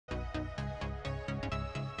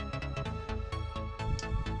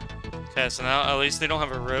Okay, so now at least they don't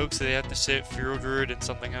have a rogue, so they have to sit Feral Druid and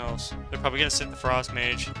something else. They're probably gonna sit the Frost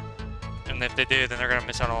Mage. And if they do, then they're gonna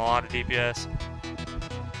miss out on a lot of DPS.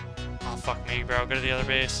 Oh, fuck me, bro. Go to the other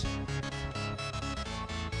base.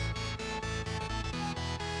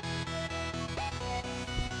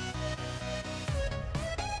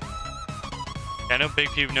 I know Big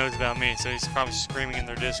P knows about me, so he's probably screaming in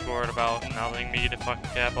their Discord about not letting me to fucking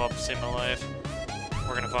cap up to save my life.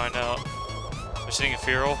 We're gonna find out. They're sitting a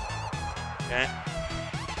Feral. Okay.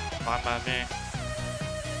 Fine by me.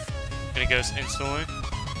 Gonna ghost instantly.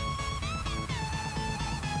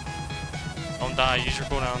 Don't die, use your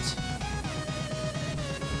cooldowns.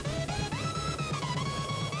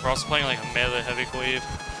 We're also playing like a melee heavy cleave.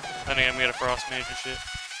 Then again, we got a Frost Mage and shit.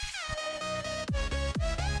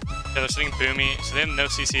 Yeah, they're sitting Boomy, so they have no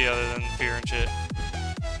CC other than Fear and shit.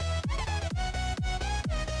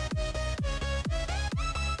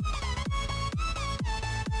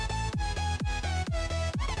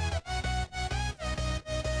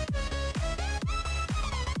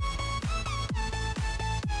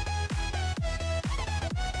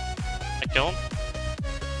 I kill him.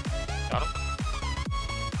 Got him.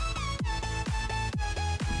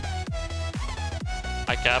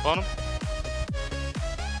 I cap on him.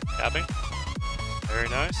 Capping. Very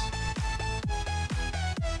nice.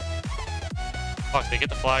 Fuck, they get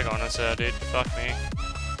the flag on us, dude. Fuck me.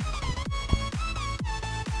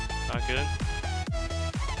 Not good.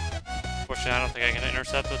 Unfortunately, I don't think I can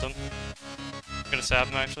intercept with them. I'm gonna sap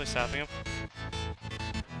him, actually. Sapping him.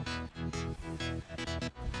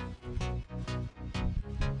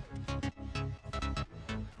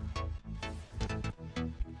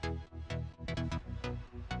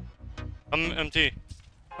 I'm MT.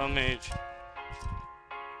 I'm mage.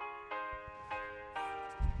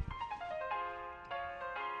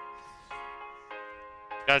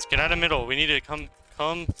 Guys, get out of middle. We need to come.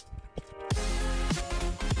 Oh,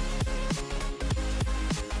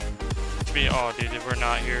 dude, we're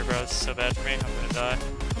not here, bro. This is so bad for me. I'm gonna die.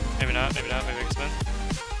 Maybe not. Maybe not. Maybe I can spin.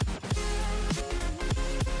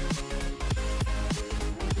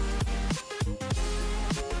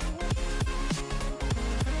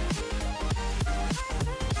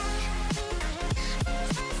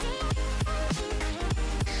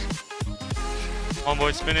 Come on,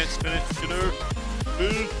 boys, spin it, get her, spin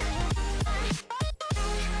it.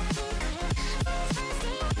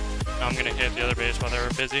 I'm gonna hit the other base while they're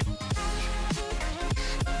busy.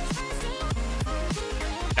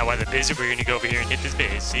 Now while they're busy, we're gonna go over here and hit this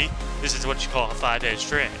base, see? This is what you call a 5-edged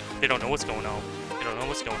trade. They don't know what's going on. They don't know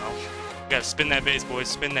what's going on. You gotta spin that base, boys,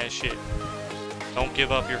 spin that shit. Don't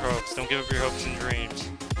give up your hopes. Don't give up your hopes and dreams.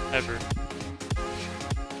 Ever.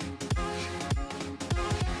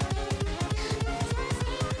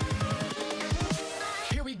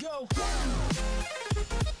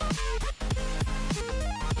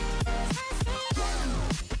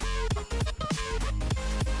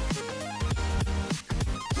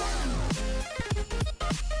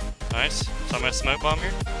 Nice. So I'm gonna smoke bomb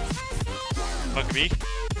here. Smoke a B.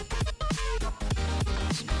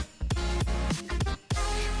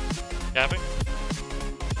 Capping.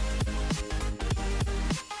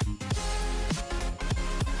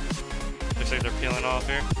 Looks like they're peeling off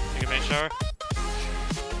here. Take a main shower.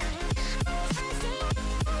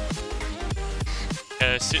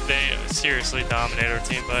 Yeah, they seriously dominate our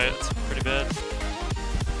team by it. It's pretty bad.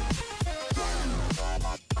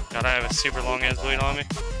 God, I have a super long ass bleed on me.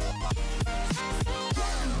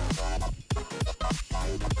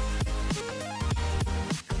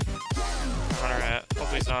 Hunter at.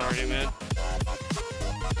 Hopefully he's not already mid.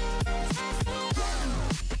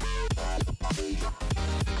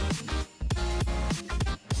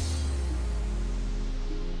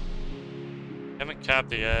 Haven't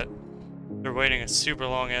capped it yet. They're waiting a super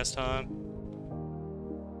long ass time.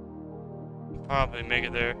 Probably make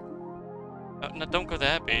it there. No, don't go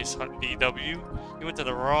that base, BW. You went to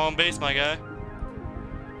the wrong base, my guy.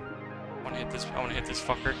 I wanna hit this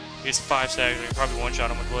fucker. He has 5 stacks. I can probably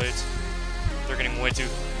one-shot him with blades. They're getting way too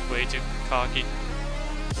cocky.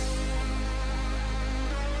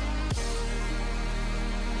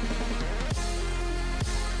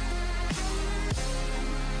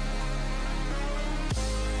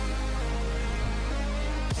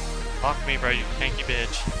 Fuck me, bro, you tanky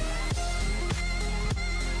bitch.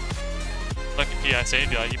 Lucky P, I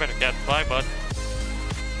saved you. Like, you better cap the flag, bud.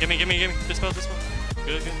 Gimme. Dispel.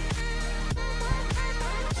 Good.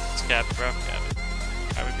 Just cap it, bro. Cap it.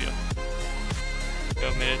 RBG. Go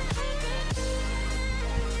mid.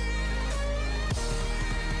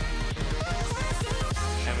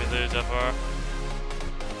 Can we lose FR?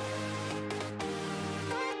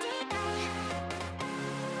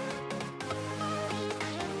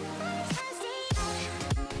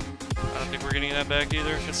 we're getting that back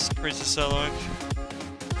either. It's pretty selling.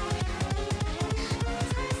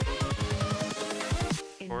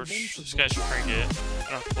 This guy should crank it.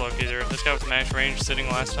 I don't have to look either. This guy was max range sitting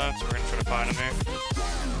last time, so we're gonna try to find him here.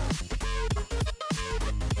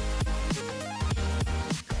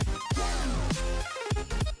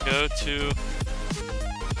 Go to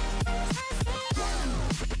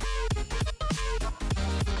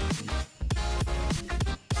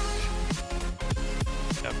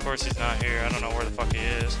yeah, of course he's not here. I don't know where the fuck he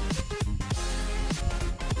is.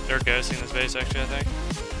 They're ghosting this base actually, I think.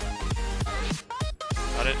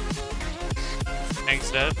 Got it.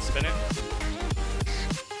 Hank's dead, spinning.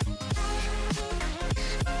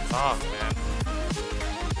 Fuck, man.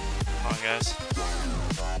 Come on, guys.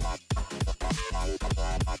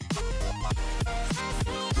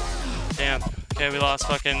 Damn. Okay, we lost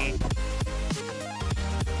fucking...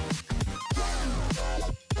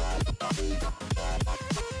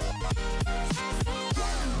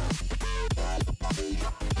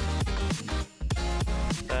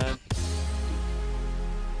 Bad.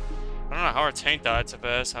 I don't know how our tank died so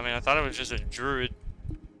fast. I mean, I thought it was just a druid.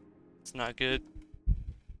 It's not good.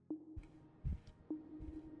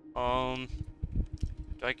 Do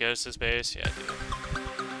I ghost this base? Yeah, I do.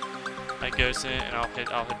 I ghost it and I'll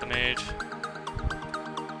hit the mage.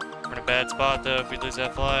 We're in a bad spot though if we lose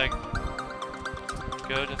that flag.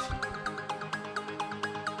 Good.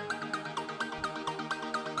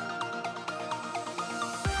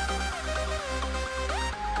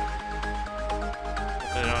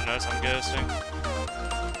 They don't notice I'm ghosting.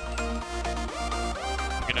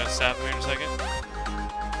 I'm gonna sap him here in a second.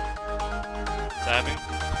 Sapping.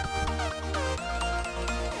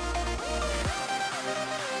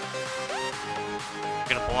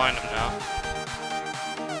 I'm gonna blind him now.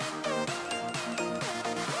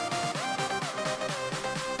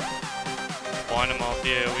 Blind him off the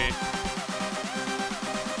AoE.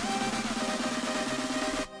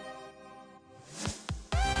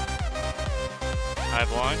 High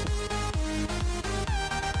blind.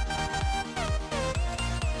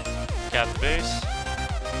 Cap the base.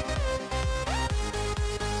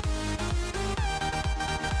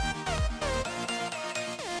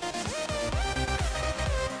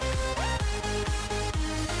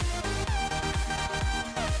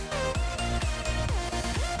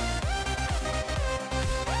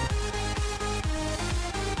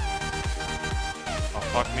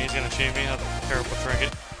 Fuck me, he's gonna shoot me. That's a terrible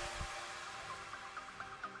trinket.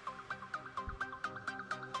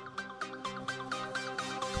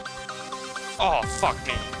 Oh, fuck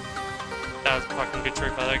me. That was a fucking good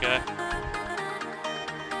trick by that guy.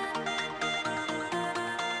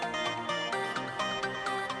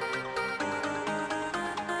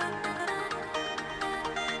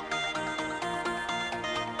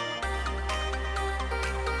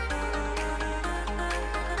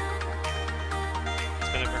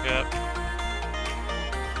 Spin it for cap.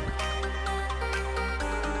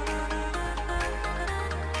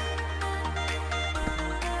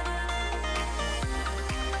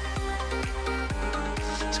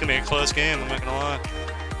 It's gonna be a close game, I'm not gonna lie.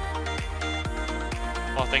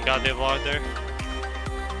 Oh, thank God they vlogged there.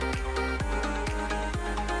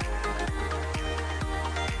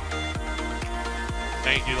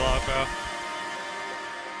 Thank you, Log, bro.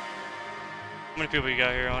 How many people you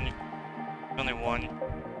got here on you? Only one.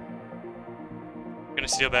 I'm gonna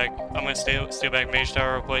steal back. I'm gonna steal back Mage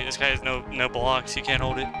Tower real quick. This guy has no blocks. He can't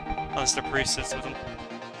hold it unless the priest sits with him.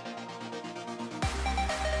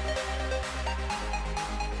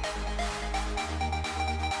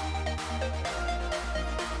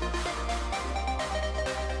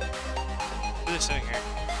 What is this in here?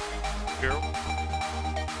 Girl.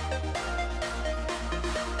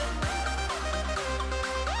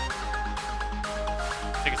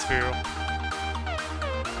 I think it's Feral.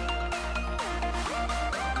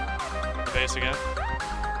 The base again.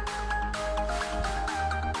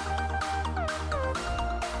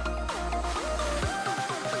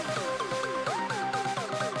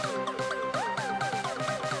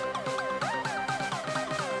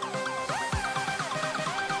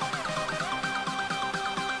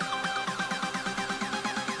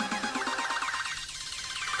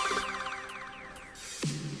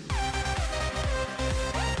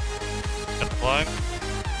 Got the flag.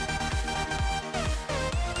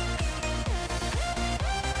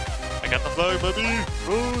 I got the flag, baby!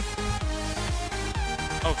 Run!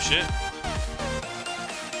 Oh shit.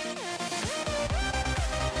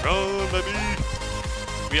 Run, baby!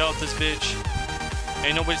 We out this bitch.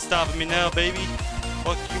 Ain't nobody stopping me now, baby.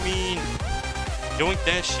 Fuck you mean? Doink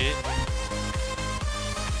that shit.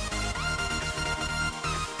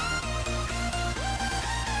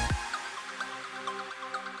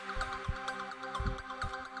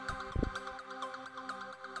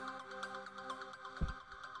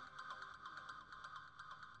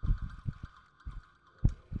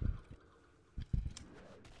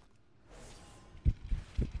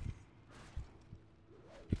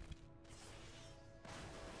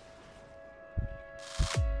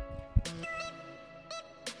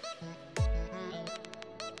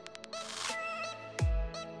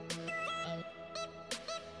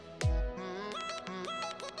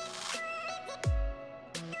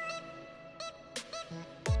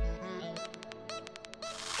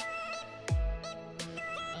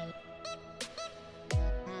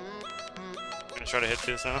 try to hit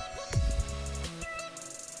this now.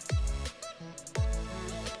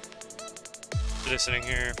 Just sitting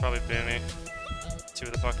here, probably boo me. See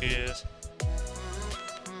where the fuck he is.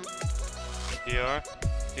 DR.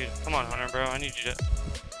 Dude, come on, Hunter, bro. I need you to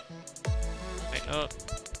tighten up.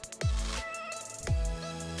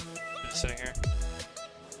 Just sitting here.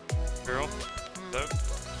 Girl. Look.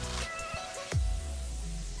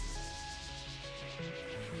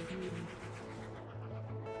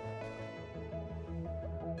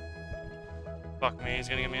 Fuck me, he's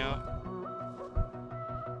gonna get me out.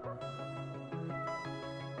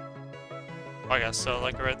 I got so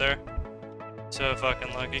lucky right there. So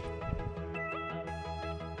fucking lucky.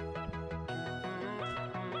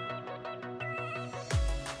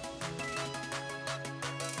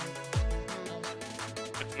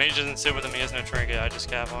 If Mage doesn't sit with him, he has no trinket, I just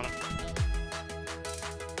cap on him.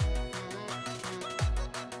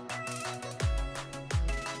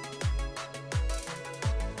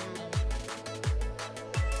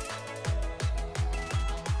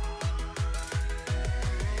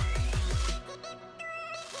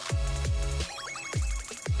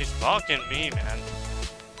 He's fucking me, man.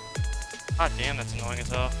 God damn, that's annoying as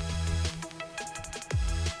hell.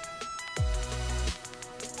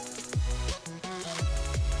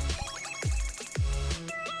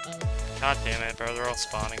 God damn it, bro. They're all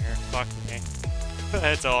spawning here. Fuck me.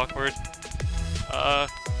 That's awkward.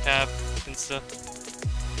 Cap and stuff.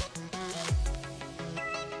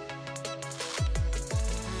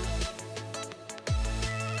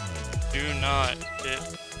 Do not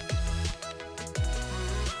hit.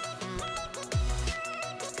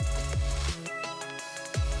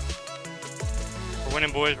 We're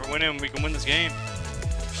winning, boys. We're winning. We can win this game.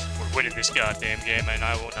 We're winning this goddamn game, and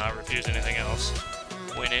I will not refuse anything else.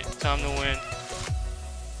 Win it. Time to win.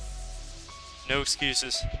 No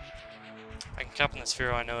excuses. I can cap on this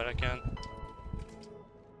Pharaoh. I know it. I can.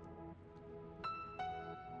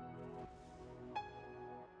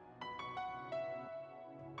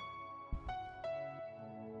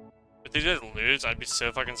 If these guys lose, I'd be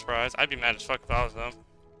so fucking surprised. I'd be mad as fuck if I was them.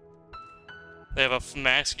 They have a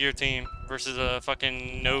max gear team versus a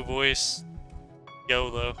fucking no voice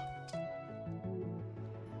YOLO.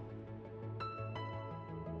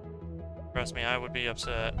 Trust me, I would be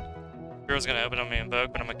upset. Girl's gonna open on me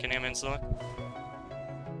Invoke, but I'm gonna kill him instantly.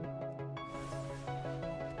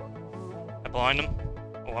 I blind him.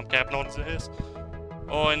 Oh, I'm capping on his.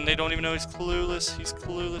 Oh, and they don't even know he's clueless. He's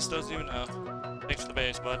clueless, doesn't even know. Thanks for the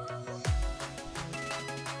base, bud.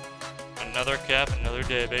 Another cap, another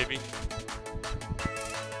day, baby.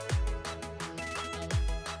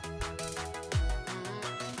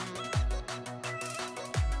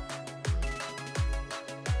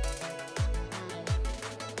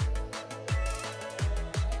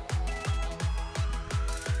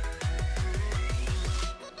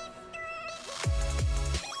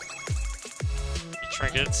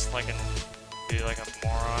 Trinkets like a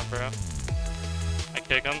moron, bro. I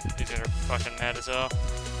kick him. These guys are fucking mad as hell.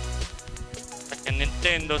 Like a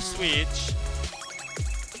Nintendo Switch.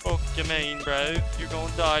 Fuck you mean, bro? You're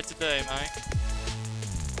gonna die today, mate.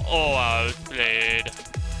 Oh, outplayed.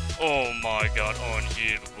 Oh my god,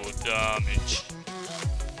 unhealable damage.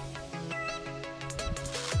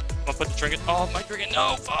 I'm gonna put the trinket. Oh, my trinket.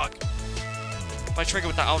 No, fuck. My trinket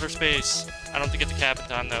with the outer space. I don't think get the cap in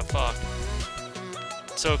time though. Fuck.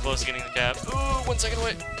 So close to getting the cap. Ooh, 1 second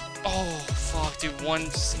away. Oh, fuck, dude. 1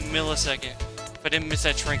 millisecond. If I didn't miss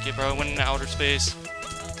that trinket, bro, I went into outer space.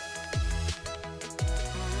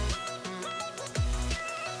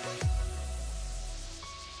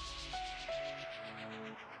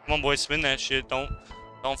 Come on, boys, spin that shit. Don't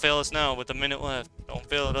fail us now with a minute left. Don't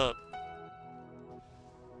fail it up.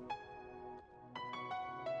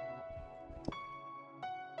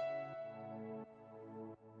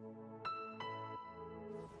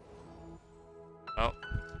 Oh.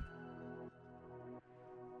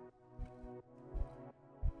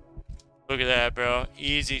 Look at that, bro.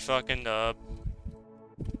 Easy fucking dub.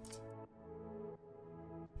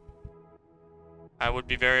 I would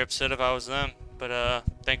be very upset if I was them, but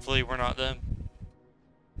thankfully we're not them.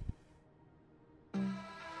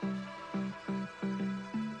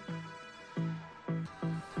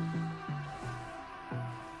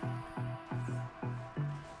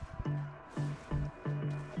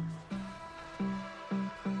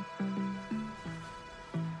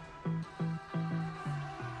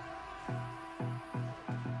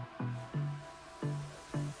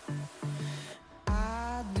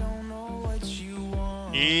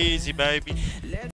 Easy, baby.